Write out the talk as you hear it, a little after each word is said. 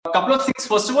couple of things.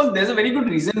 First of all, there's a very good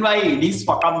reason why ADs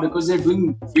fuck up, because they're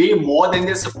doing way more than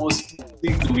they're supposed to be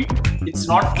doing. It's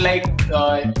not like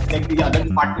the other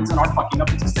departments are not fucking up.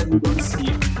 It's just that we don't see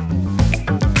it.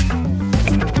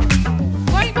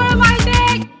 Going for a wild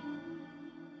day!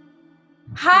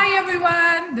 Hi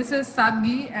everyone, this is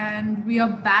Sadgi and we are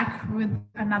back with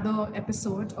another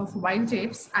episode of Wild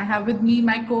Tapes. I have with me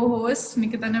my co-host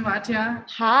Nikita Nevatia.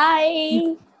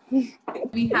 Hi!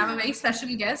 We have a very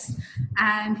special guest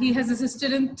and he has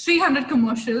assisted in 300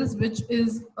 commercials, which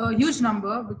is a huge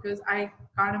number because I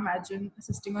can't imagine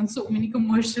assisting on so many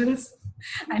commercials.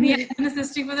 And he has been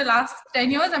assisting for the last 10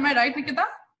 years. Am I right, Nikita?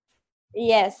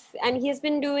 Yes, and he's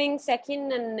been doing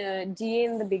second and GA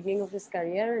in the beginning of his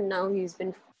career, and now he's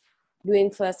been doing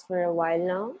first for a while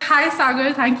now. Hi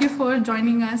Sagar, thank you for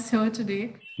joining us here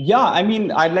today. Yeah, I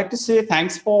mean, I'd like to say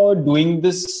thanks for doing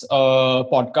this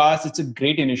podcast. It's a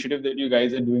great initiative that you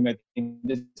guys are doing. I think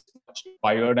this is much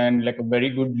required and like a very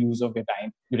good use of your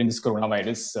time during this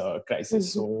coronavirus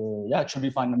crisis. So yeah, it should be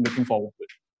fun. I'm looking forward to it.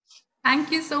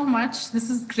 Thank you so much. This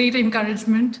is great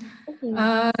encouragement.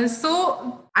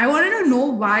 So I wanted to know,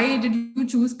 why did you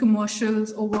choose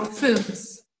commercials over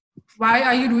films? Why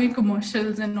are you doing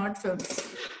commercials and not films?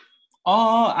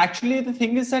 Actually, the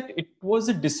thing is that it was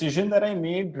a decision that I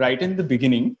made right in the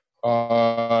beginning.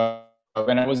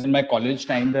 When I was in my college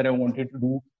time, that I wanted to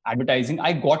do advertising.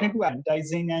 I got into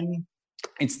advertising, and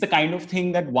it's the kind of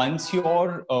thing that once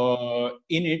you're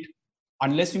in it,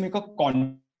 unless you make a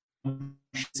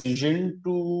decision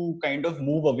to kind of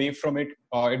move away from it,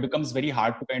 it becomes very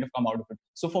hard to kind of come out of it.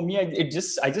 So for me, I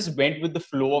just went with the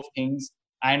flow of things,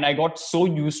 and I got so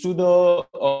used to the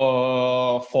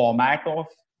format of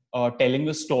telling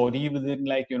a story within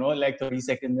like 30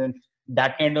 seconds and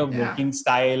that kind of working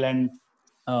style, and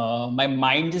my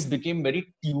mind just became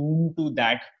very tuned to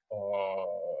that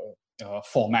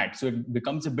format. So it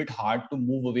becomes a bit hard to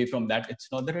move away from that. It's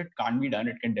not that it can't be done.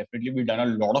 It can definitely be done. A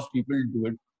lot of people do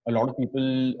it. A lot of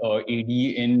people AD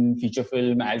in feature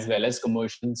film as well as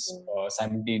commercials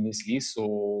simultaneously.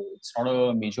 So it's not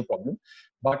a major problem.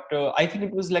 But I think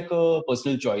it was like a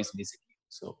personal choice basically.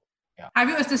 So yeah. Have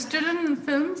you assisted in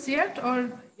films yet,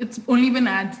 or it's only been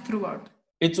ads throughout?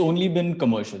 It's only been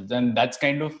commercials, and that's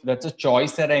a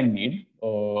choice that I made,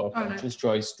 a conscious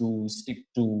choice to stick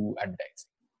to advertising.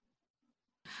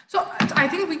 So I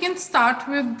think we can start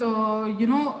with,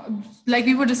 like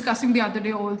we were discussing the other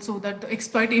day also, that the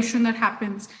exploitation that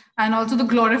happens and also the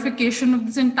glorification of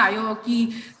this entire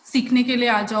ki seekhne ke liye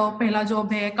aa jao, pehla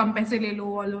job hai, kam paise le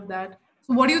lo, all of that.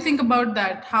 So what do you think about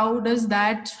that? How does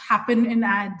that happen in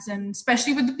ads, and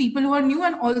especially with the people who are new,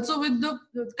 and also with the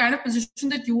kind of position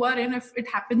that you are in, if it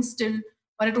happens still,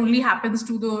 or it only happens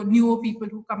to the newer people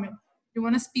who come in? You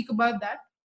want to speak about that?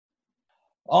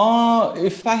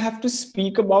 If I have to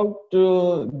speak about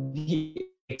the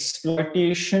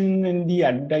exploitation in the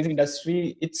advertising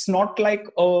industry, it's not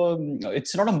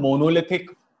a monolithic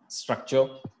structure.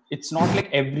 It's not like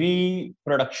every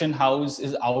production house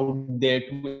is out there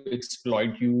to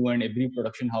exploit you, and every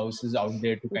production house is out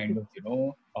there to kind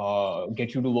of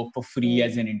get you to work for free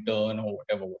as an intern or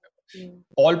whatever.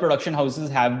 All production houses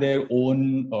have their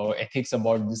own ethics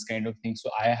about this kind of thing. So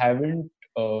I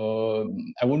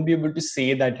won't be able to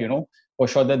say that, for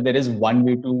sure that there is one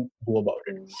way to go about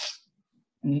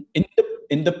it.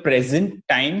 In the present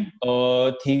time,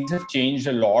 things have changed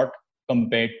a lot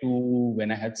compared to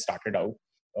when I had started out.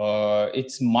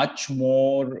 It's much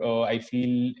more, I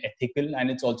feel, ethical, and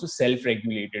it's also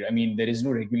self-regulated. I mean, there is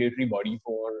no regulatory body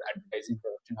for advertising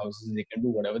production houses. They can do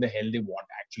whatever the hell they want,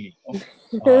 actually.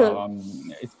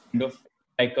 It's kind of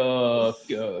like a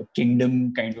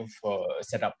kingdom kind of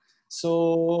setup.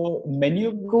 So many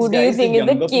of who do you think is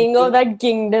the king of that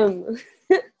kingdom?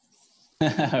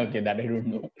 Okay, that I don't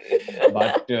know.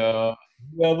 But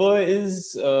whoever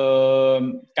is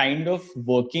kind of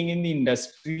working in the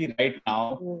industry right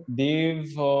now,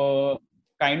 they've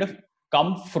kind of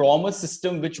come from a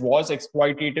system which was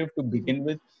exploitative to begin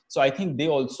with. So I think they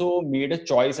also made a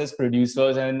choice as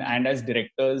producers and as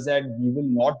directors that we will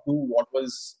not do what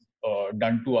was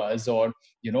done to us, or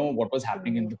what was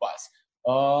happening in the past.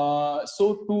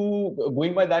 So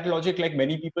going by that logic, like,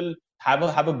 many people have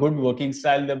a good working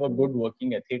style, they have a good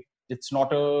working ethic. It's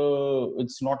not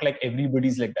like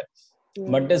everybody's like that.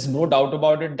 But there's no doubt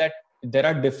about it that there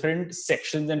are different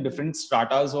sections and different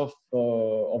stratas of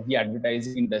the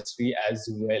advertising industry as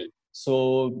well.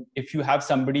 So if you have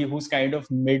somebody who's kind of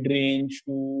mid-range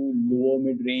to lower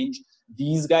mid-range,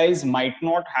 these guys might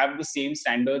not have the same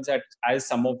standards as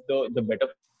some of the better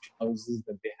houses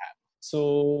that they have.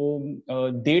 So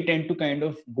they tend to kind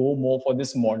of go more for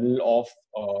this model of,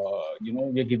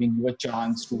 we're giving you a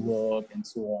chance to work and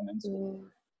so on and so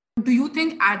on. Do you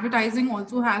think advertising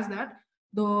also has that,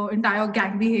 the entire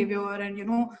gang behavior and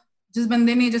जिस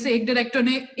बंदे ने जैसे एक director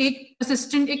ने एक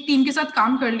assistant एक team के साथ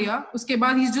काम कर लिया उसके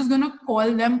बाद he's just going to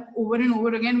call them over and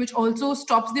over again, which also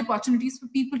stops the opportunities for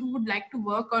people who would like to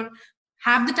work or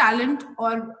have the talent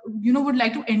or would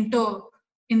like to enter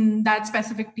in that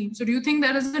specific team. So do you think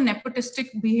there is a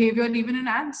nepotistic behavior even in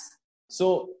ads?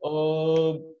 So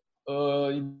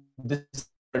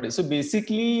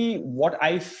basically what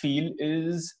I feel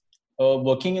is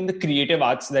working in the creative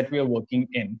arts that we are working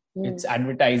in, it's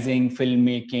advertising,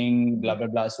 filmmaking, blah blah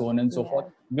blah, so on and so forth.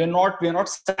 We're not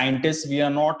scientists, we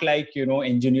are not like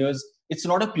engineers. It's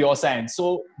not a pure science,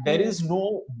 so there is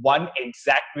no one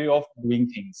exact way of doing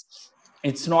things.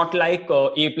 It's not like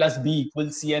A plus B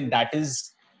equals C and that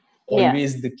is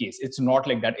always the case. It's not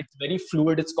like that. It's very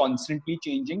fluid, it's constantly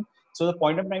changing. So the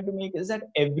point I'm trying to make is that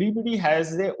everybody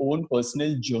has their own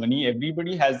personal journey.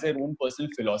 Everybody has their own personal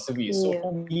philosophy. So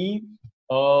for me,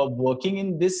 working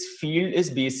in this field is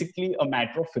basically a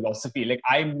matter of philosophy. Like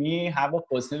I may have a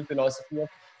personal philosophy of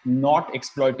not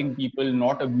exploiting people,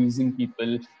 not abusing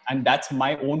people, and that's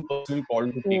my own personal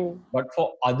call to take. But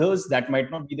for others, that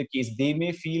might not be the case. They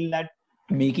may feel that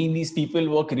making these people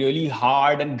work really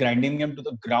hard and grinding them to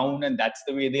the ground, and that's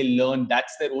the way they learn.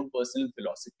 That's their own personal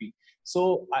philosophy.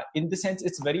 So in the sense,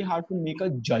 it's very hard to make a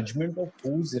judgment of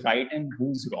who's right and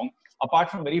who's wrong, apart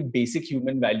from very basic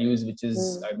human values, which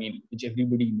is, which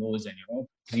everybody knows.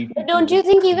 And, but don't you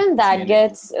think even that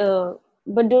gets,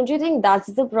 but don't you think that's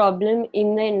the problem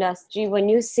in the industry when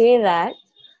you say that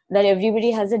everybody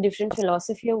has a different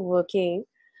philosophy of working,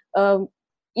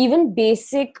 even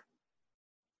basic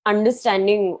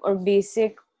understanding or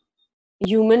basic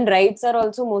human rights are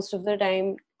also most of the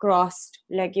time crossed.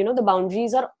 Like the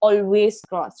boundaries are always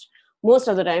crossed most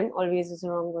of the time. Always is the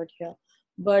wrong word here,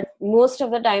 but most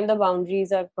of the time the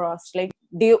boundaries are crossed. Like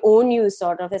they own you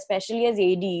sort of, especially as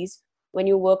ADs. When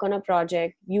you work on a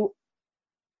project, you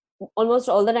almost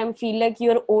all the time feel like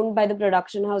you're owned by the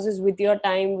production houses with your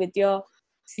time, with your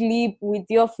sleep, with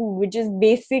your food, which is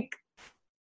basic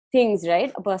things,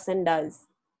 right? A person does.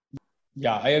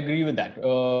 Yeah, I agree with that.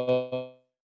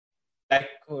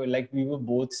 Like we were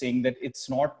both saying that it's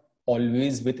not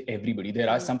always with everybody. There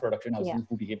are some production houses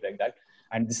who behave like that.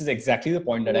 And this is exactly the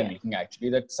point that I'm making actually,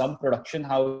 that some production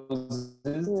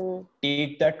houses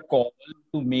take that call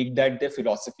to make that their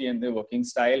philosophy and their working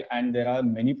style. And there are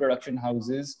many production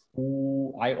houses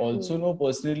who I also know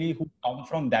personally who come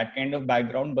from that kind of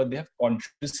background, but they have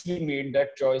consciously made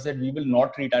that choice that we will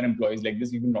not treat our employees like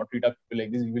this, we will not treat our people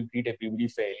like this, we will treat everybody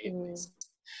fairly.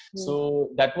 So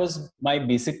that was my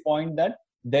basic point, that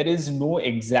there is no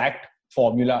exact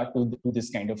formula to this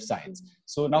kind of science.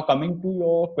 So now coming to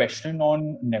your question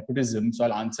on nepotism, so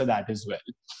I'll answer that as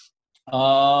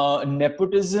well.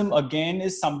 Nepotism again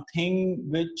is something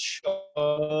which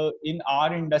in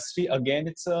our industry, again,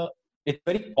 it's a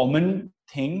very common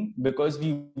thing because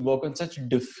we work on such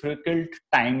difficult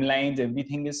timelines.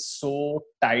 Everything is so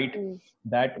tight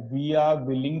that we are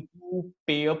willing to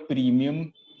pay a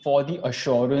premium for the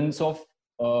assurance of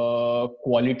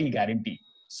quality guarantee.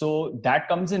 So that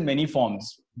comes in many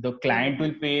forms. The client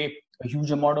will pay a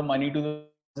huge amount of money to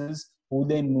the who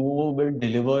they know will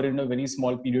deliver in a very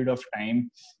small period of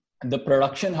time. The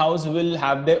production house will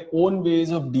have their own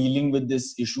ways of dealing with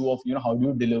this issue of, how do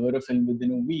you deliver a film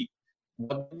within a week?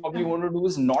 What they probably want to do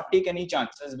is not take any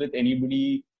chances with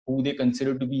anybody who they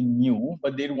consider to be new,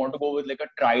 but they want to go with like a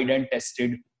tried and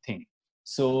tested thing.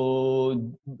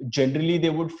 So generally they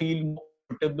would feel more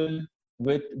comfortable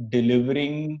with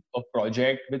delivering a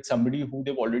project with somebody who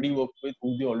they've already worked with,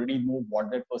 who they already know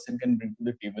what that person can bring to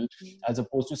the table, as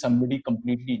opposed to somebody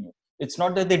completely new. It's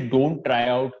not that they don't try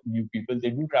out new people,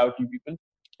 they do try out new people,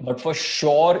 but for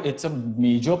sure it's a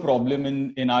major problem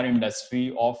in our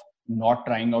industry of not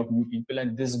trying out new people,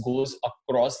 and this goes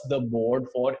across the board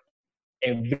for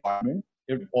every department.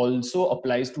 It also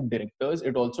applies to directors.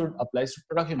 It also applies to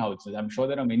production houses. I'm sure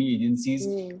there are many agencies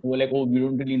who are like, oh, we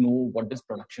don't really know what this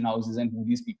production house is and who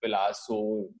these people are.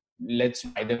 So let's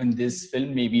try them in this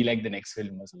film, maybe like the next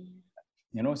film or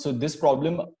something. So this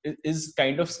problem is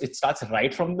kind of, it starts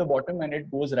right from the bottom and it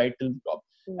goes right till the top.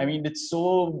 I mean, it's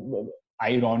so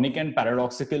ironic and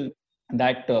paradoxical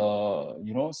that,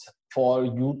 for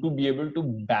you to be able to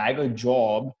bag a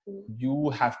job, you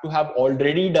have to have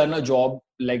already done a job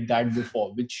like that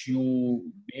before, which you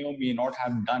may or may not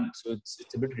have done. So it's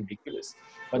a bit ridiculous.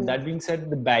 But that being said,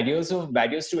 the barriers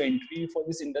to entry for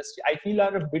this industry, I feel,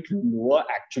 are a bit lower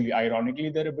actually. Ironically,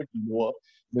 they're a bit lower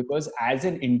because as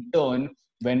an intern,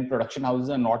 when production houses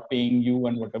are not paying you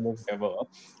and whatever,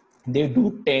 they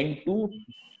do tend to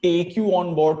take you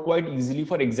on board quite easily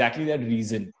for exactly that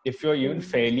reason. If you're even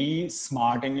fairly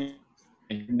smart and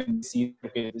you see,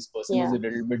 okay, this person is a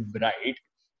little bit bright,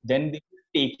 then they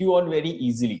take you on very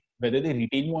easily. Whether they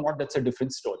retain you or not, that's a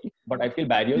different story. But I feel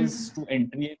barriers to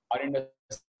entry are in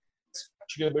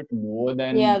actually a bit lower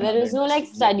than there is no like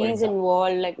studies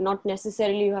involved, like not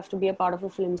necessarily you have to be a part of a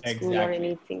film school or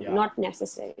anything. Not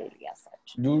necessarily as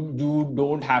such. You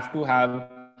don't have to have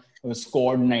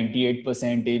scored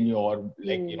 98% in your,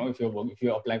 like, you know, if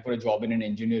you're applying for a job in an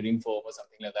engineering firm or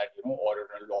something like that, you know, or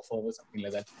a law firm or something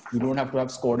like that, you don't have to have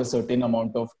scored a certain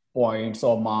amount of points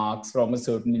or marks from a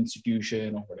certain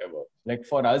institution or whatever. Like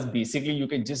for us, basically, you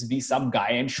can just be some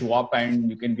guy and show up and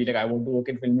you can be like, I want to work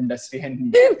in film industry,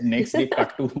 and next day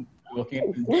cut to working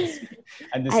in film industry.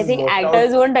 And this I think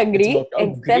actors won't agree,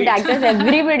 except actors,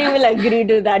 everybody will agree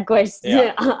to that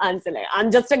question answer. Like,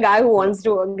 I'm just a guy who wants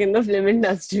to work in the film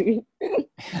industry.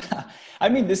 I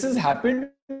mean, this has happened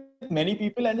with many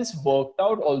people, and it's worked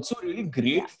out also really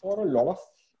great for a lot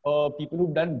of people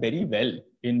who've done very well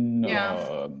in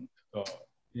our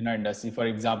industry. For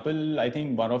example, I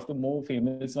think one of the more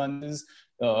famous ones is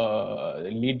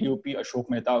late DOP Ashok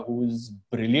Mehta, who's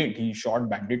brilliant. He shot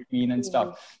Bandit Queen and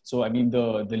stuff. So, I mean,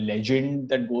 the legend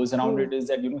that goes around it is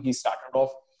that, you know, he started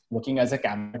off working as a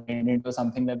camera attendant or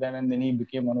something like that, and then he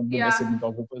became one of the best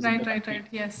cinematographers. Right.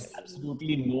 Yes.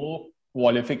 Absolutely no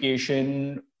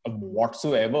qualification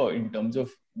whatsoever in terms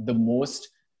of the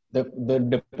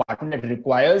department that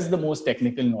requires the most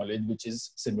technical knowledge, which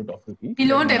is cinematography. He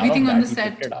learned everything on the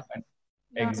set.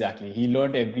 Exactly. He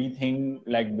learned everything,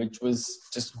 like, which was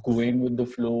just going with the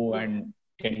flow and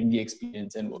getting the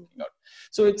experience and working out.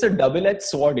 So it's a double-edged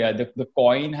sword. Yeah, the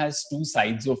coin has two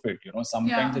sides of it. You know,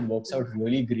 sometimes it works out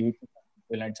really great for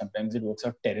people, and sometimes it works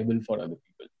out terrible for other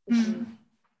people.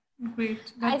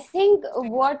 Great. I think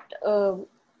what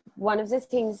one of the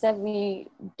things that we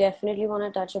definitely want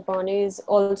to touch upon is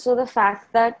also the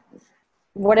fact that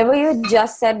whatever you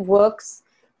just said works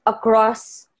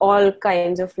across all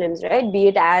kinds of films, right? Be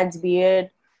it ads, be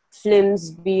it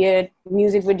films, be it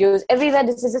music videos, everywhere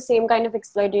this is the same kind of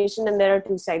exploitation, and there are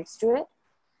two sides to it.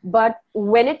 But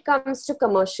when it comes to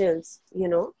commercials, you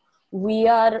know, we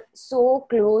are so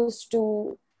close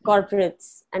to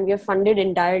corporates and we are funded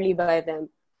entirely by them.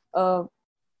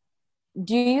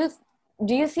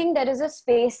 Do you think there is a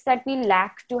space that we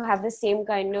lack to have the same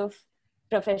kind of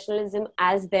professionalism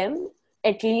as them,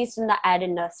 at least in the ad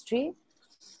industry?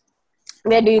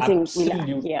 Where do you think we lack?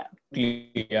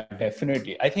 Yeah,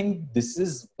 definitely. I think this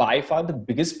is by far the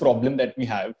biggest problem that we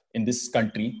have in this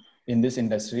country, in this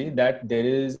industry, that there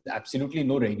is absolutely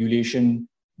no regulation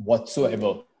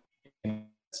whatsoever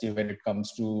when it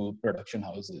comes to production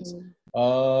houses.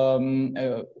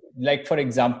 Like, for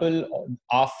example,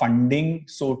 our funding,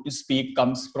 so to speak,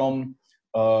 comes from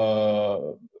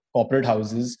corporate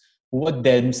houses who are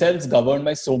themselves governed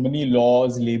by so many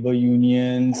laws, labor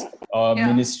unions,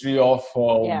 ministry of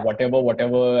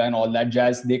whatever and all that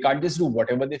jazz. They can't just do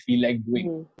whatever they feel like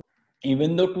doing.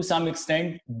 Even though to some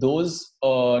extent those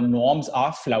norms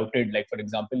are flouted. Like, for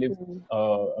example, if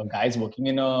a guy is working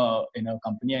in a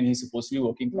company and he's supposed to be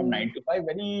working from 9 to 5,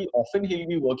 very often he'll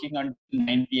be working until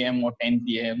 9 p.m. or 10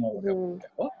 p.m. or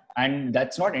whatever. And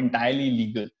that's not entirely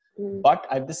legal. But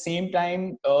at the same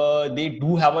time, they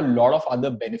do have a lot of other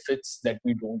benefits that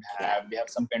we don't have. They have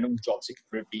some kind of job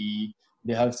security.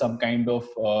 They have some kind of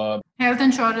health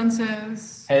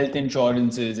insurances,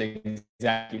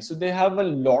 exactly. So they have a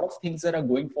lot of things that are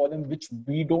going for them, which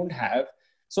we don't have.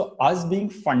 So us being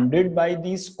funded by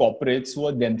these corporates who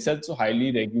are themselves so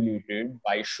highly regulated,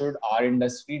 why should our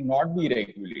industry not be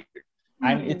regulated?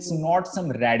 And it's not some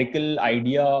radical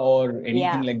idea or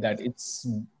anything like that. It's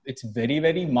very,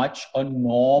 very much a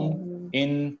norm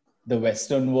in the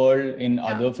Western world, in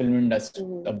other film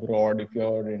industries abroad. If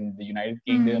you're in the United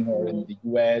Kingdom or in the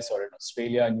US or in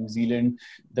Australia, New Zealand,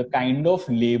 the kind of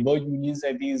labor unions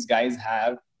that these guys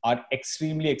have are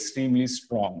extremely, extremely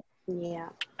strong. Yeah.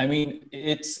 I mean,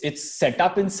 it's set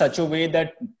up in such a way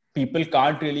that people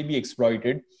can't really be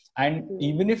exploited. And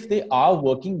even if they are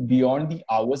working beyond the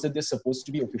hours that they're supposed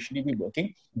to be officially be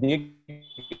working, they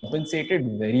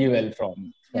compensated very well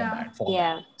from that.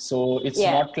 So it's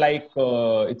not like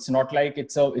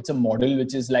it's a model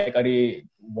which is like,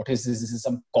 what is this? This is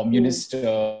some communist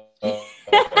kind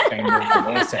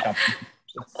of setup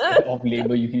of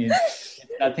labor unions. It's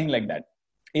nothing like that.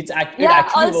 It actually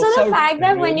also works the out fact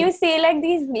that really, when you say like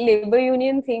these labor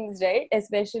union things, right,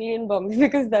 especially in Bombay,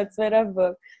 because that's where I've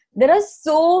worked, there are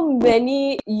so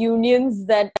many unions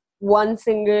that one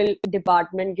single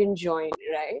department can join,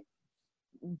 right?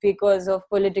 because of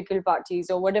political parties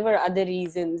or whatever other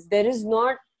reasons. There is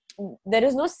no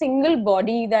single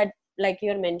body that, like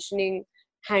you're mentioning,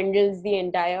 handles the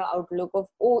entire outlook of,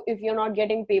 oh, if you're not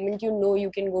getting payment,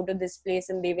 you can go to this place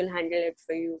and they will handle it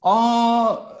for you.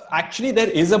 Actually, there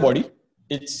is a body.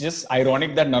 It's just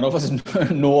ironic that none of us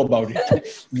know about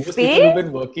it. Most people who've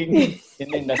been working in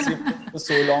the industry for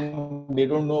so long, they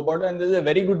don't know about it. And there's a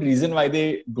very good reason why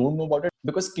they don't know about it.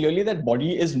 Because clearly that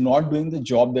body is not doing the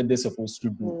job that they're supposed to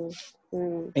do.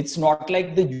 It's not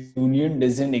like the union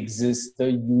doesn't exist.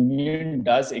 The union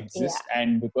does exist. Yeah.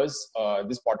 And because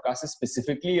this podcast is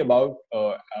specifically about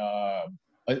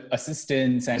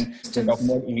assistants and we're talking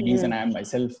about EDs, and I am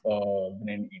myself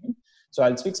an ED. So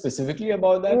I'll speak specifically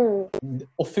about that.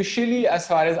 Officially, as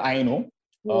far as I know,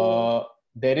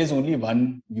 there is only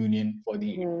one union for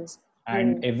the EDs.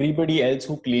 And everybody else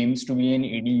who claims to be an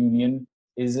ED union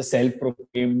is a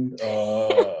self-proclaimed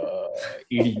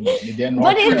ED union. They are not,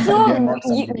 but it's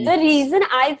the reason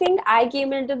I think I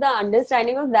came into the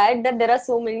understanding of that there are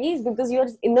so many is because you're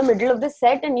in the middle of the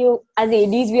set and you, as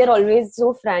ADs, we are always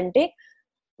so frantic.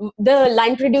 The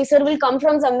line producer will come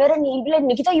from somewhere and he'll be like,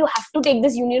 Nikita, you have to take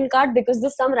this union card because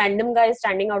there's some random guy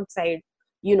standing outside,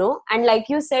 and like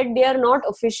you said, they are not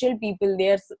official people. They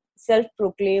are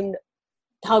self-proclaimed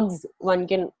thugs. One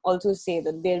can also say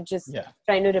that they're just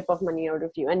trying to rip off money out of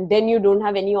you. And then you don't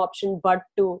have any option but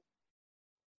to,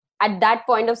 at that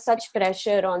point of such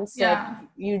pressure on set,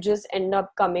 you just end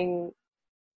up coming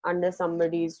under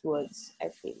somebody's words, I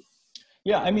feel.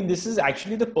 Yeah, I mean, this is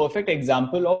actually the perfect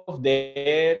example of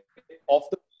the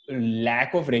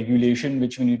lack of regulation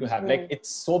which we need to have. Like, it's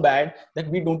so bad that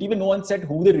we don't even know on set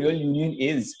who the real union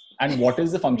is and what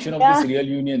is the function of this real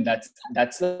union.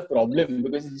 That's the problem,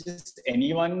 because it's just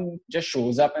anyone just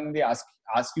shows up and they ask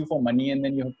you for money and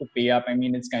then you have to pay up. I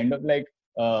mean, it's kind of like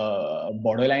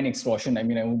borderline extortion. I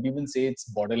mean, I wouldn't even say it's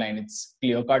borderline, it's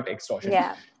clear-cut extortion.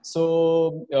 Yeah.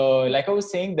 So, like I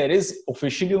was saying, there is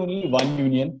officially only one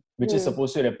union which is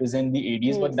supposed to represent the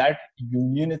ADs, but that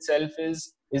union itself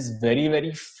is very,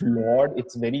 very flawed.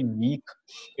 It's very weak.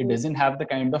 It doesn't have the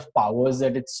kind of powers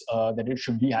that it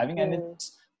should be having, and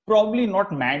it's probably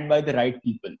not manned by the right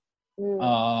people.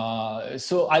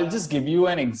 So I'll just give you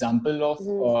an example of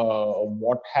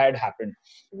what had happened.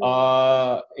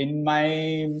 In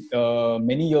my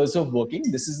many years of working,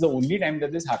 this is the only time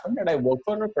that this happened, that I worked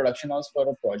for a production house for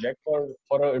a project.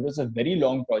 It was a very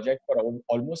long project for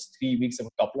almost 3 weeks, a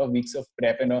couple of weeks of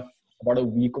prep and about a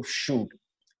week of shoot.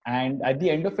 And at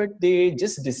the end of it, they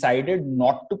just decided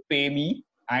not to pay me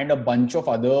and a bunch of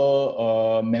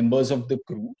other members of the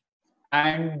crew.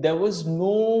 And there was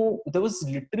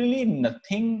literally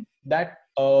nothing that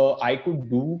I could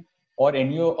do or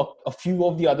a few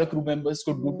of the other crew members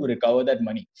could do to recover that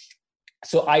money.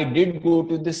 So I did go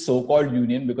to this so-called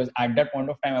union, because at that point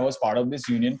of time I was part of this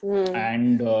union,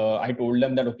 and I told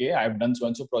them that, okay, I've done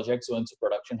so-and-so project, so-and-so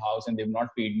production house, and they've not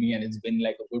paid me, and it's been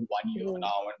like a good 1 year now, and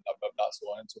blah, blah, blah, so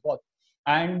on and so forth.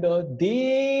 And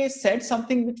they said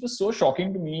something which was so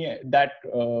shocking to me that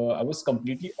I was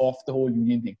completely off the whole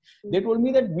union thing. They told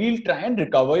me that we'll try and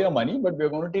recover your money, but we're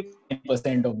going to take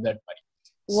 10% of that money.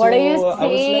 What are you saying? I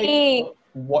was like,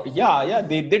 what? Yeah.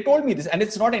 They told me this, and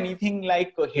it's not anything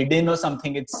like hidden or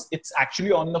something. It's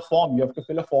actually on the form. You have to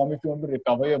fill a form if you want to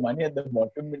recover your money. At the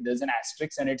bottom, there's an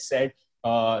asterisk, and it said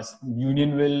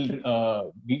union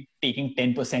will be taking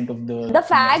 10% of the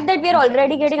fact that we are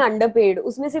already getting underpaid.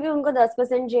 उसमें से भी उनको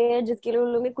 10% चाहिए जिसके लिए उन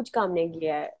लोगों ने कुछ काम नहीं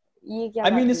किया है. I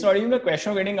mean, it's not even a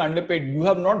question of getting underpaid. You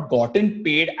have not gotten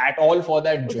paid at all for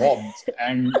that job.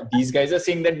 And these guys are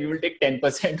saying that we will take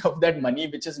 10% of that money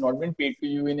which has not been paid to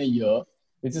you in a year,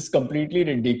 which is completely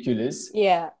ridiculous.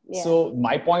 Yeah. So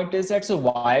my point is that, so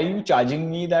why are you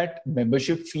charging me that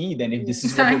membership fee then, if this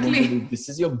is what you're going to do? This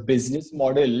is your business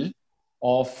model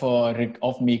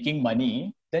of making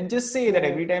money. Then just say that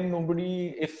every time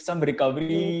if some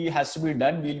recovery has to be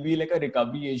done, we'll be like a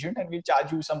recovery agent and we'll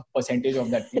charge you some percentage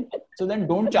of that fee. So then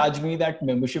don't charge me that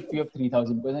membership fee of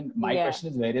 3,000. Because my question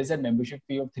is, where is that membership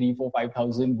fee of 3,000, 4,000,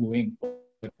 5,000 going?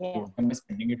 What am I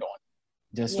spending it on?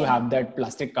 Just to have that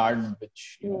plastic card,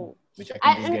 which I can just get.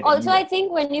 And also, I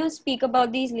think when you speak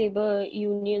about these labor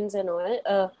unions and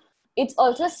all, it's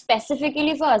also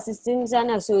specifically for assistants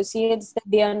and associates that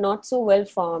they are not so well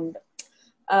formed.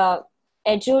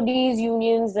 HODs,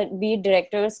 unions, that be it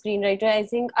director or screenwriter, I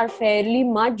think are fairly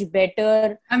much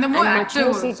better and they're more active,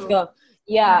 much more secure.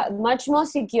 Yeah, much more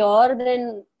secure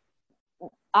than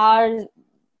our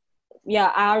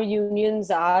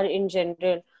unions are in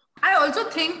general. I also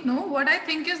think, what I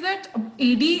think is that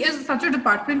AD is such a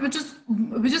department which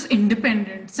is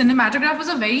independent. Cinematographers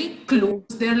are very close.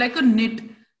 They're like a knit.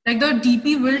 Like the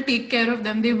DP will take care of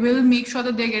them. They will make sure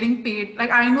that they're getting paid.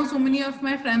 Like I know so many of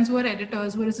my friends who are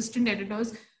editors, who are assistant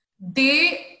editors.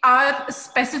 They are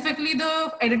specifically,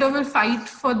 the editor will fight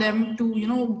for them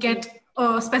to, get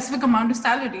a specific amount of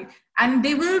salary. And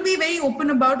they will be very open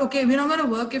about, okay, we're not going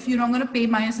to work if you're not going to pay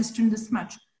my assistant this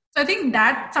much. So I think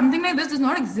that something like this does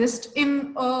not exist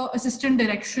in assistant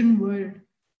direction world.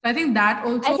 I think that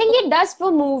also. I think it does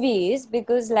for movies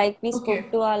because, like we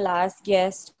spoke to our last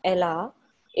guest, Ella,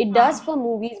 it does for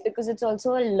movies because it's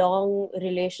also a long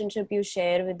relationship you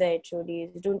share with the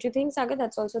HODs. Don't you think, Sagar,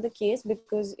 that's also the case?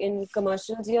 Because in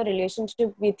commercials, your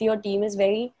relationship with your team is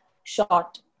very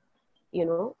short.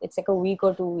 It's like a week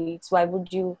or 2 weeks. Why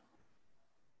would you?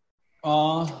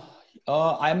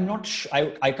 I'm not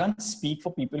I can't speak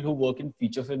for people who work in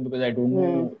feature film because I don't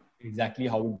know exactly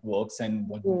how it works and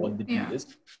what the deal is.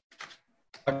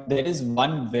 But there is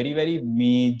one very, very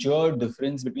major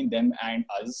difference between them and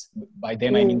us. By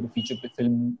them, I mean the feature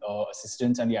film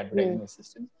assistants and the advertising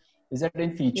assistants. Is that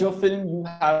in feature film, you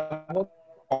have a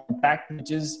contract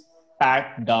which is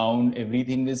packed down.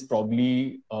 Everything is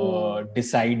probably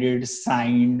decided,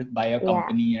 signed by a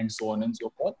company and so on and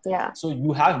so forth. Yeah. So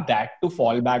you have that to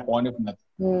fall back on if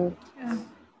nothing.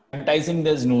 Advertising,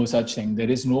 there's no such thing.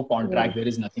 There is no contract. There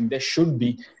is nothing. There should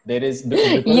be. There is.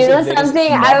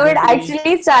 Something I would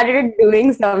actually started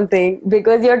doing something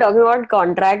because you're talking about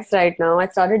contracts right now. I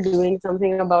started doing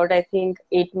something about, I think,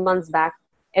 8 months back.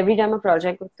 Every time a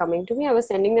project was coming to me, I was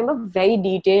sending them a very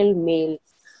detailed mail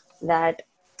that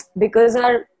because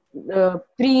our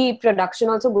pre-production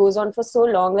also goes on for so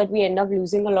long that we end up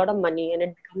losing a lot of money and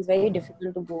it becomes very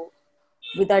difficult to go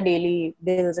with our daily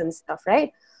bills and stuff,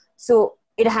 right? So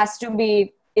it has to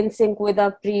be in sync with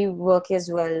our pre-work as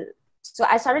well. So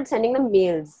I started sending them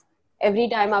mails every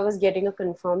time I was getting a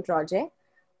confirmed project.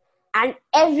 And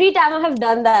every time I have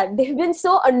done that, they've been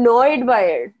so annoyed by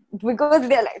it because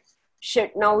they're like,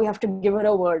 shit, now we have to give her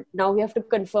a word. Now we have to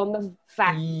confirm the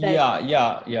fact.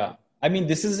 Yeah. I mean,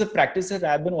 this is a practice that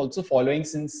I've been also following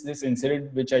since this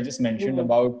incident, which I just mentioned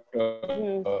about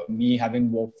me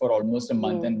having worked for almost a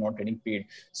month and not getting paid.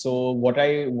 So what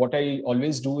I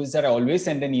always do is that I always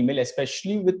send an email,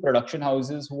 especially with production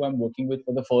houses who I'm working with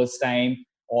for the first time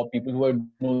or people who I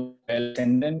know well,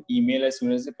 send an email as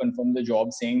soon as they confirm the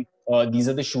job saying, these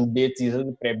are the shoot dates, these are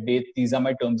the prep dates, these are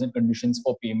my terms and conditions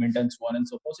for payment and so on and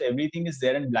so forth. So everything is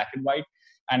there in black and white.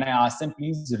 And I ask them,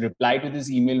 please reply to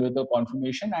this email with a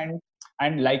confirmation.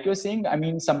 And like you're saying, I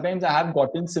mean, sometimes I have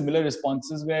gotten similar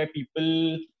responses where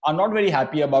people are not very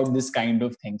happy about this kind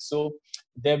of thing. So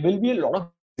there will be a lot of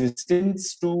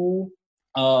resistance to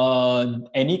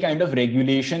any kind of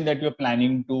regulation that you're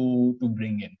planning to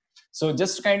bring in. So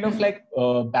just kind of like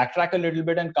backtrack a little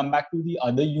bit and come back to the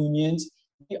other unions.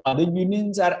 The other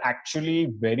unions are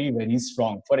actually very, very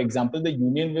strong. For example, the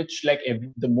union which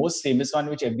the most famous one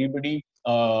which everybody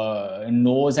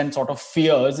knows and sort of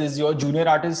fears is your junior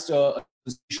artist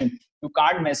association. You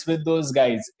can't mess with those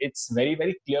guys. It's very,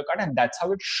 very clear cut, and that's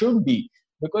how it should be,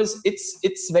 because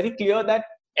it's very clear that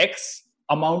X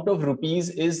amount of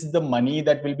rupees is the money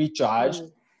that will be charged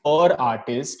per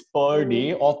artist per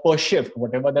day or per shift,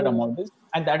 whatever that amount is,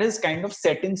 and that is kind of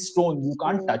set in stone. You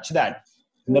can't touch that.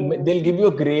 They'll give you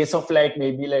a grace of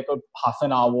maybe a half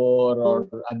an hour or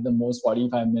at the most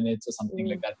 45 minutes or something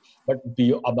like that. But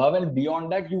above and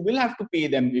beyond that, you will have to pay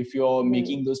them if you're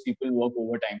making those people work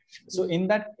overtime. So in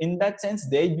that sense,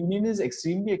 their union is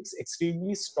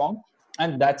extremely strong.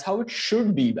 And that's how it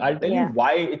should be. I'll tell you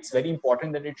why it's very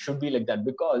important that it should be like that,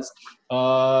 because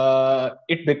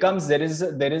it becomes there is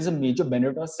a major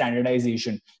benefit of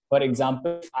standardization. For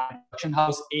example, production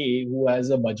house A who has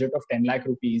a budget of 10 lakh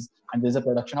rupees and there's a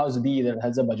production house B that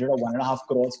has a budget of 1.5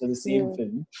 crores for the same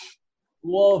film,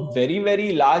 to a very,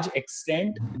 very large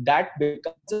extent, that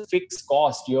becomes a fixed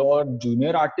cost. Your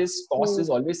junior artist cost is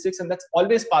always fixed, and that's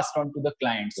always passed on to the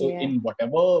client. So in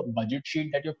whatever budget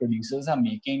sheet that your producers are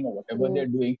making or whatever they're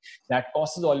doing, that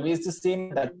cost is always the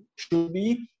same. That should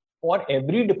be for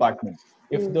every department.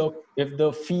 If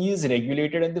the fee is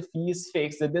regulated and the fee is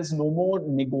fixed, then there's no more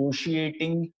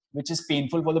negotiating, which is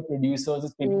painful for the producers,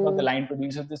 it's painful for the line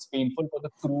producers, it's painful for the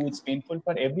crew, it's painful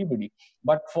for everybody.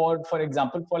 But for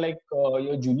example, for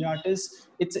your junior artists,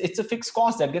 it's a fixed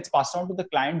cost that gets passed on to the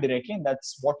client directly, and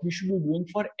that's what we should be doing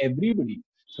for everybody.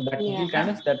 So that will kind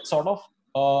of that sort of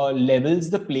levels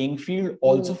the playing field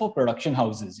also for production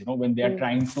houses. When they are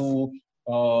trying to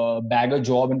bag a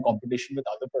job in competition with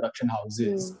other production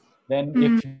houses, then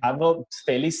if you have a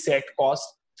fairly set cost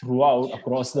throughout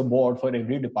across the board for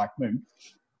every department,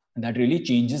 that really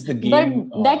changes the game.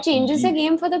 But that changes the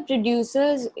game for the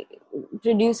producers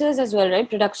as well, right?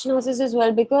 Production houses as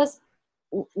well, because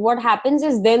what happens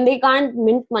is then they can't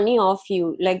mint money off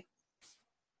you. Like,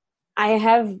 I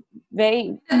have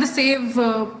very The save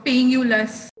paying you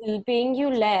less. paying you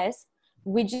less,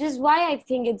 which is why I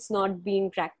think it's not being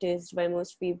practiced by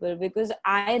most people, because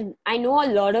I know a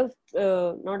lot of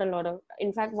not a lot of,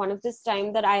 in fact, one of this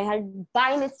time that I had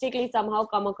by mistakenly somehow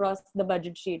come across the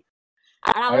budget sheet,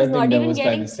 and I was not even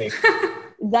getting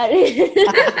that.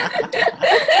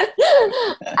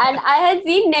 And I had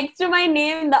seen next to my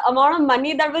name the amount of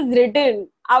money that was written.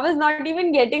 I was not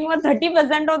even getting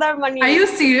 30% of that money. Are you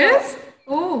serious?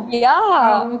 Oh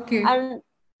yeah. Okay. And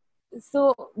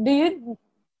so do you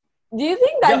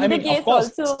think that's the case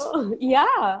also?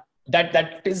 Yeah.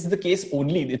 That is the case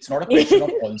only. It's not a question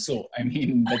of also. I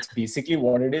mean, that's basically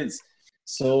what it is.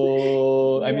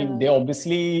 So, I mean, they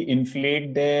obviously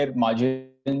inflate their margins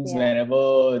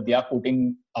whenever they are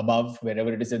quoting above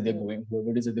wherever it is that they're going,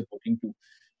 whoever it is that they're quoting to.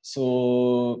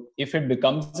 So, if it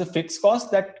becomes a fixed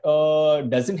cost, that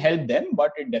doesn't help them,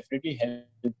 but it definitely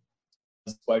helps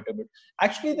quite a bit.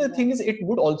 Actually, the thing is, it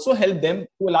would also help them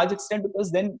to a large extent,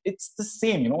 because then it's the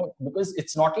same, because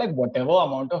it's not like whatever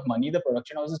amount of money the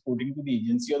production house is putting to the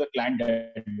agency or the client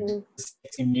that is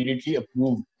immediately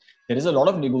approved. There is a lot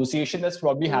of negotiation that's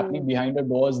probably happening behind the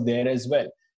doors there as well.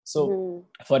 So,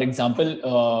 for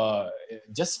example,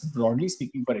 just broadly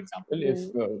speaking, for example,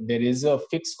 if there is a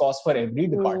fixed cost for every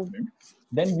department,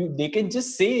 then they can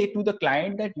just say to the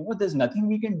client that, there's nothing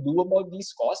we can do about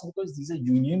these costs because these are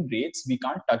union rates. We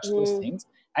can't touch those things.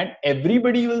 And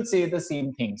everybody will say the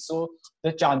same thing. So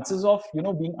the chances of,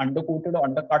 being underquoted or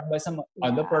undercut by some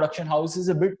other production house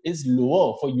is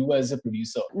lower for you as a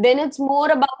producer. Then it's more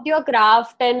about your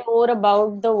craft and more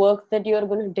about the work that you're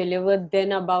going to deliver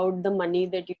than about the money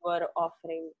that you are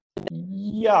offering.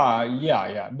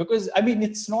 Yeah. Because, I mean,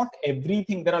 it's not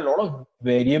everything. There are a lot of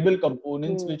variable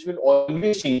components which will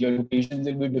always change. Your locations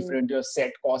will be different. Your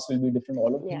set costs will be different.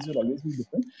 All of things will always be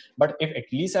different. But if at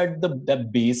least at the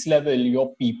base level,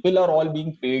 your people are all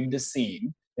being paid the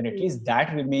same, then at least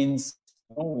that remains,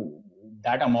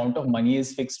 that amount of money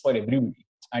is fixed for everybody.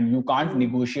 And you can't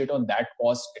negotiate on that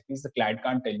cost. At least the client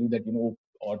can't tell you that,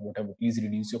 or whatever, please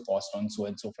reduce your cost on so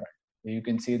and so front. You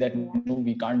can say that, no,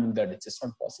 we can't do that. It's just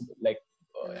not possible. Like,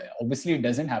 obviously it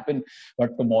doesn't happen,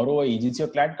 but tomorrow an agency or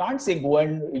client can't say, go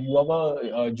and you have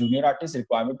a junior artist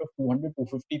requirement of 200,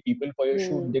 250 people for your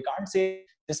shoot. They can't say,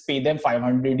 just pay them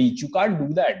 500 each. You can't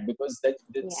do that because that's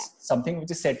something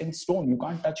which is set in stone. You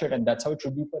can't touch it, and that's how it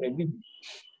should be for everybody.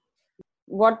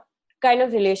 What kind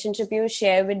of relationship you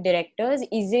share with directors?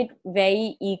 Is it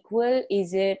very equal?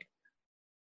 Is it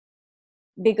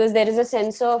because there is a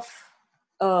sense of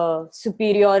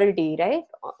superiority, right,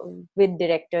 with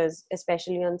directors,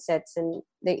 especially on sets and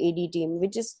the AD team,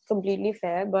 which is completely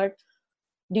fair. But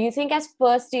do you think as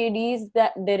first ADs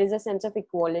that there is a sense of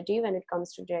equality when it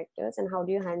comes to directors, and how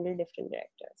do you handle different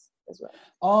directors as well?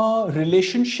 How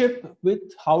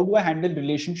do I handle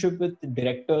relationship with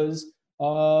directors?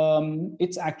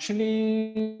 It's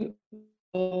actually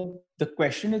the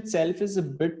question itself is a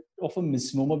bit of a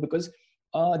misnomer, because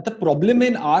the problem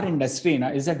in our industry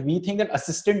is that we think that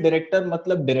assistant director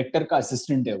matlab director ka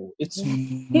assistant hai wo. It's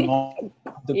not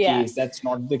the case. That's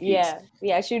not the case. Yeah,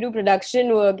 we actually do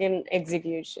production work and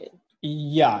execution.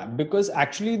 Yeah, because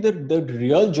actually the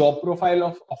real job profile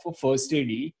of a first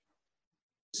AD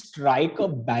strike a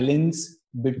balance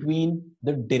between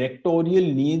the directorial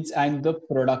needs and the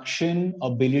production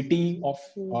ability of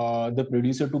the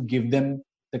producer to give them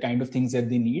the kind of things that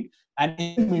they need. And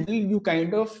in the middle, you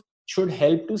kind of should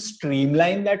help to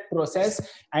streamline that process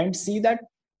and see that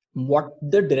what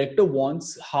the director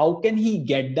wants, how can he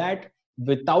get that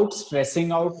without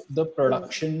stressing out the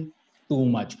production too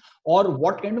much, or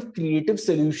what kind of creative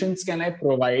solutions can I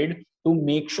provide to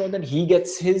make sure that he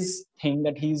gets his thing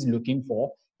that he's looking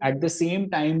for. At the same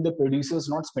time, the producer is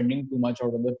not spending too much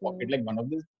out of their pocket. Like one of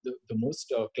the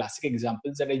most classic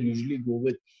examples that I usually go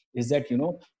with is that,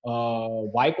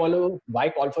 why call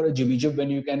for a Jimmy Jib when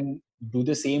you can do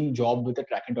the same job with a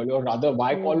track and trolley, or rather,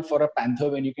 why call for a Panther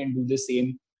when you can do the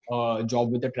same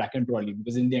job with a track and trolley?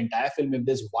 Because in the entire film, if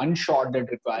there's one shot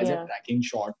that requires a tracking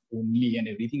shot only and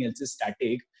everything else is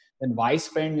static, then why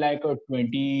spend like a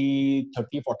 20,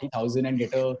 30, 40,000 and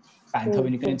get a Panther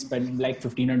when you can spend like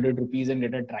 1,500 rupees and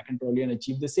get a track and trolley and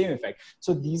achieve the same effect?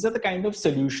 So these are the kind of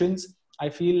solutions I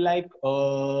feel like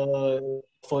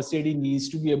first AD needs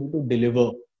to be able to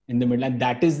deliver in the middle, and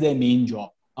that is their main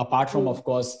job. Apart from, of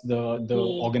course, the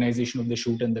organization of the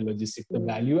shoot and the logistics, the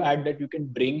value add that you can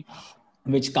bring,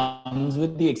 which comes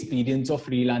with the experience of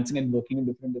freelancing and working in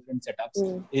different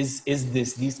setups, is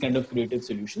these kind of creative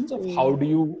solutions of how do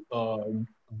you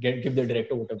give the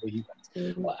director whatever he wants.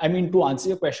 I mean, to answer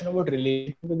your question about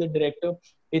relationship with the director,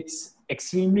 it's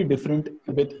extremely different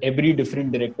with every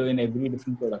different director in every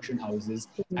different production houses.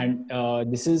 And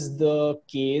this is the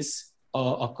case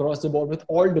across the board with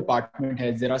all department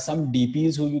heads. There are some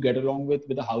DPs who you get along with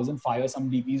a house and fire,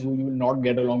 some DPs who you will not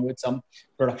get along with, some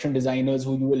production designers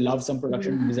who you will love, some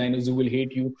production designers who will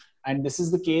hate you. And this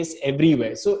is the case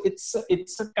everywhere. So it's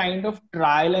a kind of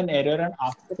trial and error. And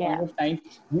after a point of time,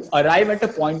 you arrive at a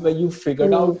point where you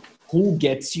figured out who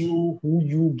gets you, who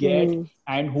you get,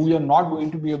 and who you're not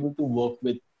going to be able to work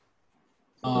with.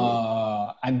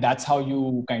 And that's how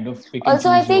you kind of pick also,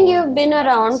 I think you've been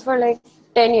around for like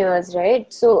 10 years,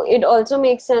 right? So it also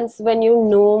makes sense when you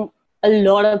know a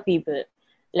lot of people.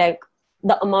 Like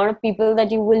the amount of people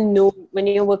that you will know when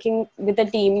you're working with a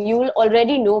team, you will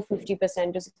already know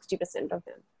 50% to 60% of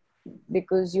them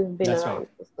because you've been around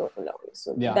for so long.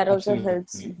 So that also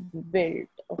helps build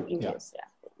a previous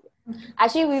rapport.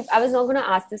 Actually, I was not going to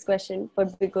ask this question,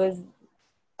 but because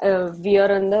we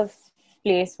are on the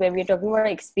place where we're talking about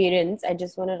experience, I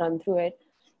just want to run through it.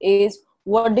 Is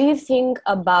what do you think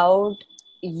about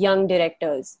young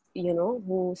directors,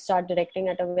 who start directing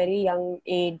at a very young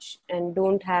age and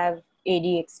don't have AD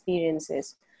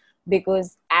experiences?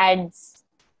 Because ads,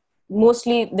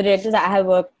 mostly the directors I have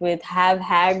worked with have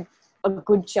had a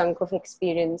good chunk of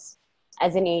experience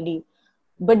as an AD.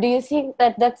 But do you think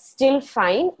that that's still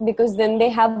fine? Because then they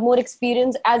have more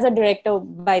experience as a director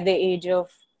by the age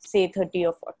of, say, 30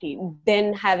 or 40,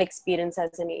 then have experience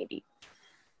as an AD.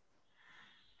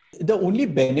 The only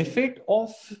benefit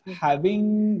of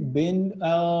having been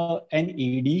an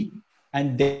AD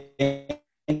and then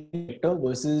director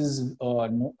versus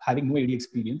having no AD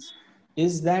experience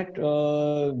is that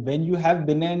when you have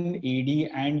been an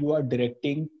AD and you are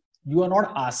directing, you are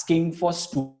not asking for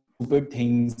stupid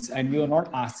things and you are not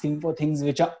asking for things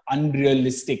which are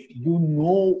unrealistic. You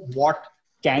know what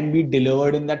can be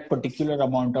delivered in that particular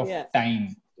amount of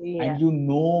time. And you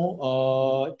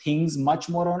know things much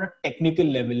more on a technical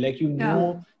level. Like you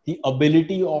know the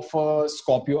ability of a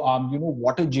Scorpio arm, you know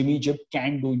what a Jimmy Jib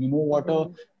can do, you know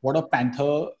what a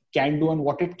Panther can do and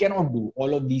what it cannot do,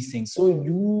 all of these things. So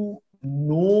you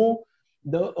know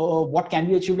the what can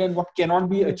be achieved and what cannot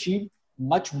be achieved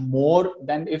much more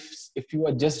than if you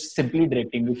are just simply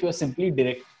directing. If you are simply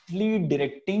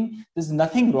directing, there's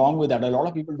nothing wrong with that. A lot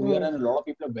of people do that and a lot of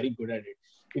people are very good at it.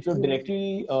 If you're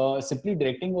simply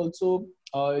directing also,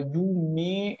 you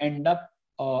may end up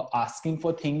asking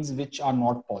for things which are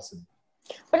not possible.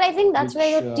 But I think that's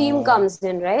where your team comes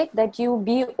in, right? That you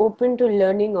be open to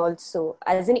learning also.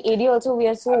 As an AD also, we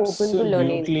are so open to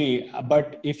learning. Absolutely.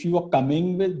 But if you are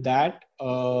coming with that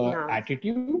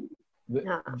attitude,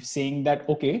 saying that,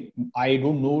 okay, I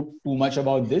don't know too much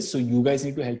about this, so you guys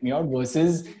need to help me out,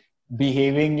 versus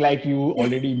behaving like you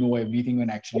already know everything when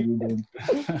actually you don't.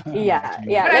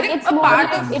 Like it's more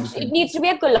it needs to be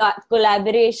a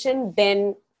collaboration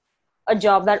than a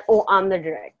job that, I'm the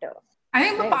director. I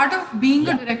think a part of being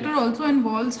a director also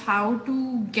involves how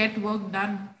to get work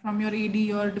done from your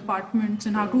AD or departments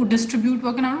and how to distribute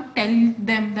work and how to tell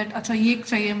them that acha ye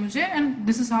chahiye mujhe and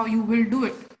this is how you will do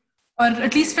it, or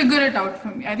at least figure it out for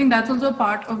me. I think that's also a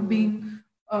part of being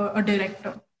a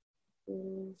director.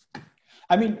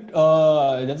 I mean,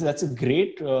 that's a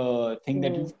great thing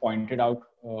that you've pointed out.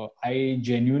 I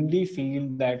genuinely feel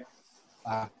that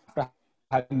after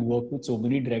having worked with so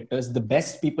many directors, the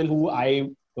best people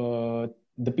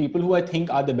the people who I think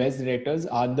are the best directors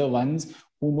are the ones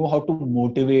who know how to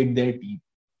motivate their team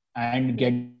and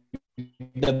get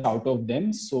the out of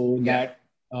them so that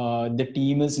the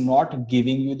team is not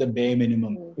giving you the bare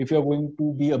minimum. If you're going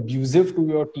to be abusive to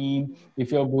your team,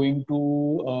 if you're going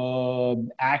to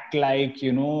act like,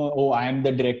 I am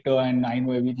the director and I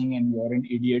know everything and you're an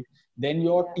idiot, then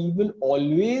your team will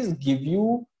always give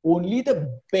you only the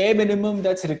bare minimum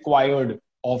that's required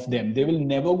of them. They will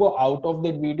never go out of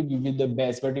their way to give you the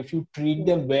best. But if you treat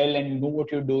them well and you know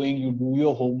what you're doing, you do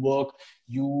your homework,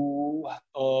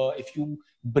 if you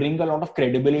bring a lot of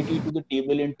credibility to the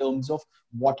table in terms of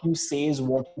what you say is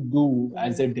what you do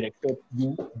as a director,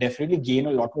 you definitely gain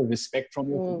a lot of respect from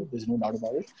your people. There's no doubt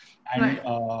about it. And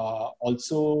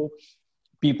also,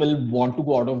 people want to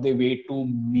go out of their way to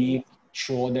make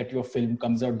sure that your film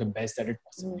comes out the best that it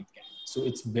possibly can. So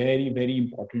it's very, very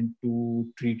important to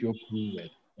treat your crew well.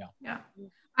 Yeah.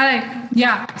 All right.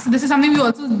 Yeah. So this is something we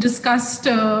also discussed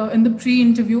in the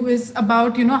pre-interview is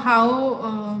about,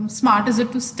 how smart is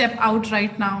it to step out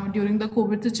right now during the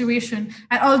COVID situation.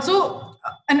 And also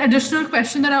an additional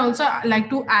question that I also like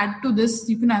to add to this,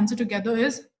 you can answer together,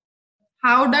 is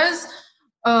how does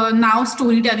now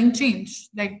storytelling change?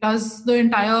 Like, does the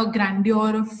entire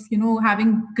grandeur of,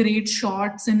 having great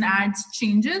shots and ads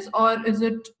changes, or is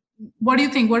it, what do you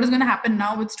think? What is going to happen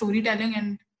now with storytelling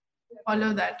and all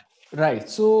of that? Right.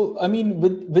 So, I mean,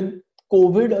 with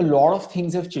COVID, a lot of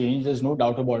things have changed. There's no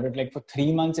doubt about it. Like for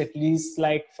 3 months, at least,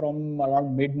 like from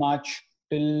around mid-March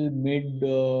till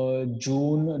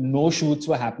mid-June, no shoots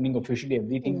were happening officially.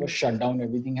 Everything was shut down.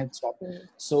 Everything had stopped.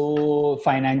 So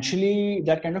financially,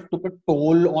 that kind of took a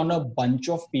toll on a bunch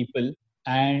of people,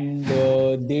 and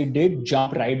they did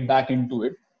jump right back into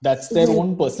it. That's their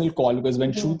own personal call, because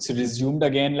when shoots resumed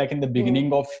again, like in the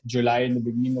beginning of July, in the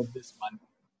beginning of this month,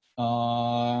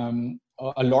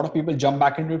 a lot of people jump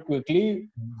back into it quickly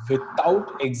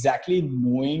without exactly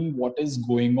knowing what is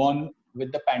going on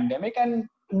with the pandemic, and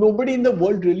nobody in the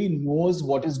world really knows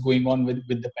what is going on with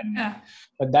the pandemic. Yeah.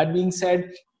 But that being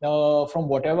said, from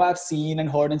whatever I've seen and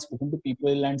heard and spoken to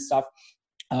people and stuff,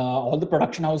 all the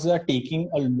production houses are taking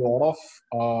a lot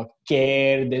of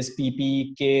care. There's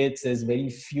PPE kits, there's very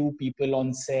few people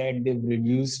on set. They've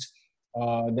reduced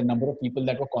the number of people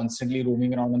that were constantly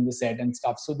roaming around on the set and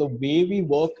stuff. So the way we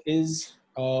work is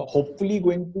hopefully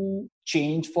going to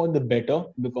change for the better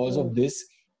because of this.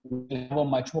 We'll have a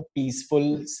much more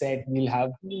peaceful set. We'll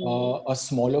have a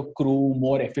smaller crew,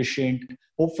 more efficient.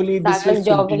 Hopefully this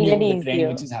will continue the trend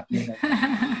which is happening right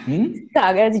now.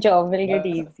 Sagar's job will get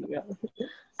easier.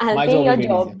 My think your job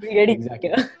job will get exactly.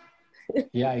 easier.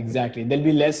 Yeah, exactly. There'll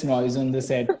be less noise on the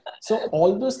set. So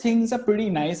all those things are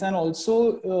pretty nice. And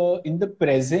also in the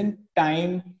present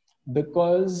time,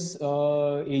 because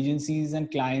agencies and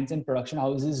clients and production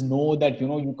houses know that,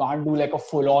 you can't do like a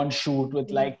full-on shoot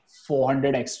with like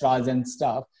 400 extras and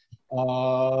stuff.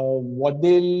 What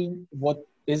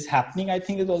is happening, I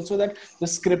think, is also that the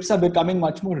scripts are becoming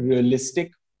much more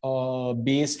realistic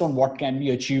based on what can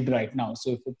be achieved right now.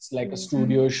 So if it's like a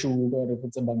studio shoot, or if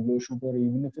it's a bungalow shoot, or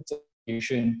even if it's a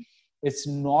vacation, it's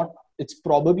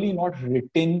probably not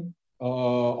written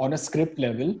on a script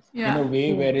level in a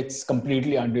way where it's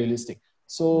completely unrealistic.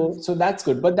 So that's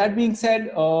good. But that being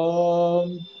said,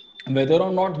 whether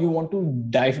or not you want to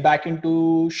dive back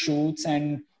into shoots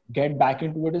and get back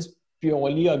into it is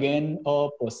purely, again, a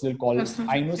personal call.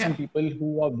 I know some people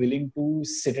who are willing to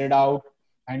sit it out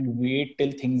and wait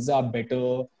till things are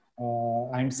better.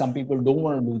 And some people don't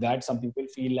want to do that. Some people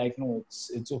feel like, no,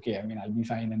 it's okay. I mean, I'll be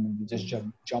fine, and we'll just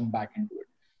jump back into it.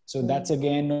 So that's,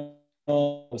 again,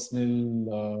 a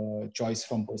personal choice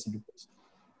from person to person.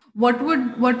 What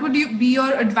would be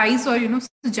your advice or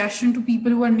suggestion to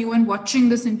people who are new and watching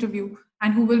this interview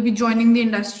and who will be joining the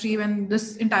industry when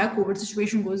this entire COVID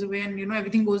situation goes away and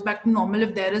everything goes back to normal,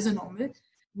 if there is a normal?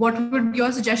 What would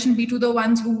your suggestion be to the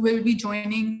ones who will be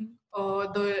joining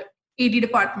the AD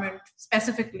department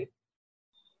specifically?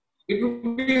 It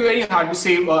would be very hard to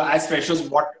say as freshers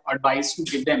what advice to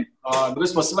give them,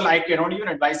 because first of all, I cannot even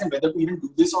advise them whether to even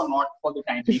do this or not for the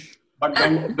time being. But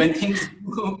when things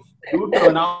do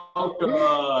turn out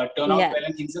well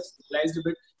and things have stabilized a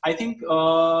bit, I think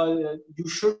you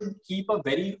should keep a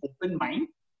very open mind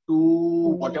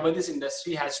to whatever this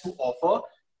industry has to offer.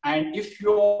 And if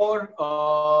your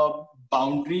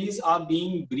boundaries are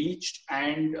being breached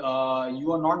and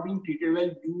you are not being treated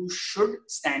well, you should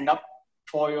stand up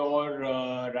for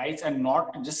your rights and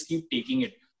not just keep taking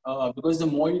it. Because the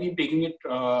more you keep taking it,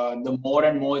 the more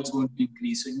and more it's going to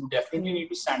increase. So you definitely need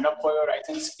to stand up for your rights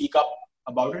and speak up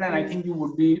about it. And I think you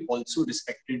would be also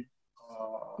respected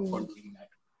for doing that.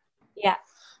 Yeah.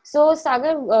 So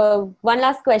Sagar, one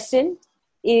last question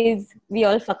is, we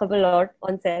all fuck up a lot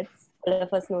on sets. All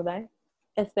of us know that,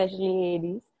 especially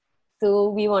ADs. So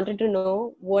we wanted to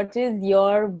know, what is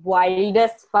your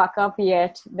wildest fuck up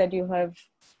yet that you have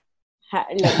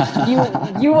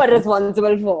you were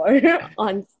responsible for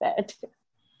on set?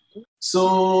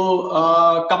 So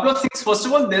a couple of things. First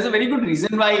of all, there's a very good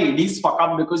reason why ADs fuck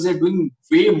up, because they're doing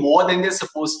way more than they're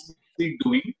supposed to be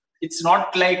doing. It's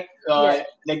not like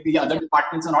like the other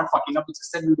departments are not fucking up, it's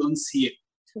just that we don't see it.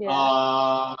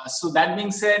 So that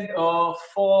being said,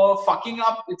 for fucking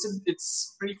up,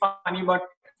 it's pretty funny, but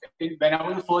when I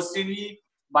was the first AD,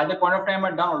 by the point of time,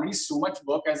 I'd done already so much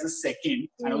work as a second,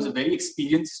 and I was a very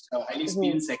experienced, highly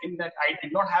experienced second, that I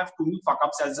did not have too many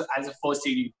fuck-ups as a first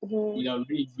AD. We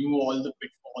already knew all the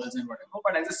pitfalls and whatever.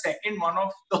 But as a second, one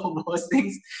of the worst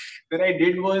things that I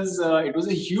did was, it was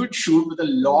a huge shoot with a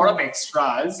lot of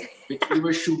extras, which we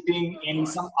were shooting in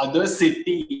some other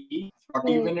city, not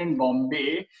even in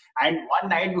Bombay. And one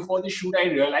night before the shoot, I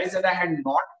realized that I had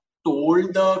not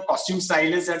told the costume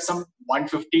stylist that some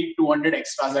 150, 200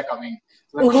 extras are coming.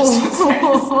 So the costume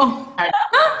stylist had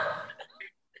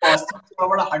costumes for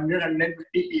about 100, 150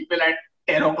 people, and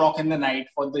 10 o'clock in the night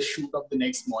for the shoot of the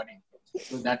next morning.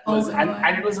 So that was,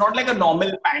 and it was not like a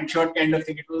normal pant shirt kind of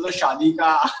thing. It was a shadi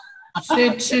ka.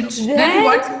 Shit. Then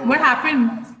what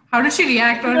happened? How did she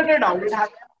react?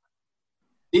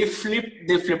 They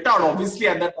flipped out, obviously,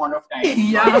 at that point of time.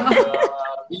 Yeah.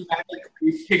 But,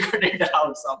 we figured it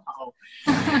out somehow.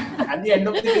 At the end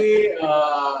of the day,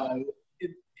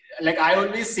 like I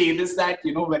always say this, that,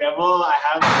 wherever I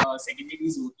have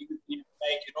secondaries working with me,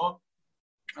 like,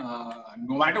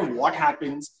 no matter what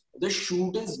happens, the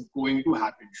shoot is going to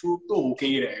happen. Shoot to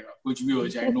okay hi rahega, kuch bhi ho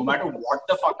jaye. No matter what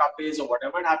the fuck up is or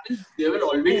whatever happens, there will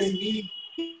always be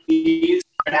ways to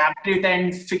adapt it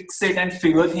and fix it and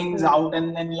figure things out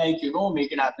and then, like,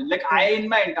 make it happen. Like I, in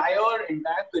my entire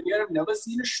career, I've never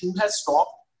seen a shoot has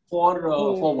stopped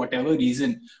for whatever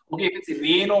reason. Okay, if it's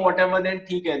rain or whatever, then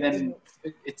theek hai, then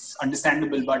it's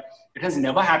understandable. But it has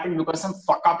never happened because some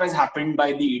fuck up has happened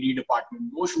by the AD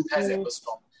department. No shoot has ever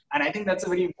stopped. And I think that's a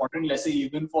very important lesson,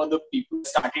 even for the people who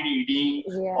started ADing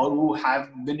or who have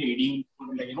been ADing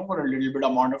for a little bit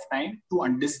amount of time, to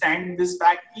understand this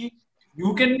fact that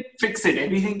you can fix it.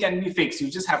 Everything can be fixed.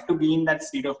 You just have to be in that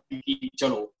state of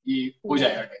chalo, ye ho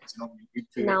jayega,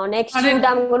 Now next shoot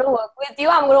I'm going to work with you.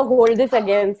 I'm going to hold this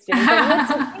against you.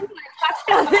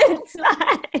 It's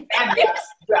like...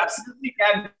 You absolutely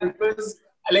can, because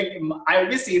like I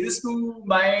always say this to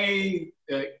my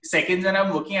seconds when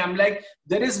I'm working. I'm like,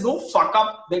 there is no fuck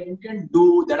up that you can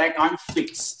do that I can't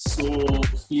fix. So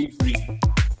feel free.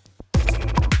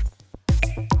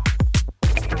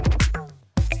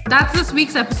 That's this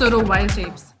week's episode of Wild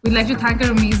Tapes. We'd like to thank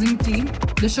our amazing team.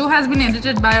 The show has been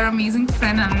edited by our amazing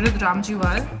friend Anirudh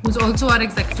Ramjiwal, who's also our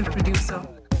executive producer.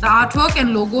 The artwork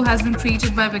and logo has been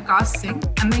created by Vikas Singh,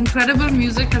 and the incredible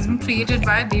music has been created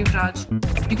by Dev Raj.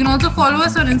 You can also follow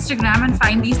us on Instagram and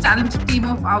find these talented team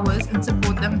of ours and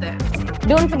support them there.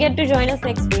 Don't forget to join us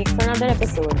next week for another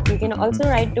episode. You can also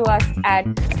write to us at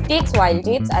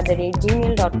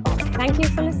takeswildtapes@gmail.com. Thank you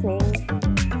for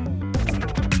listening.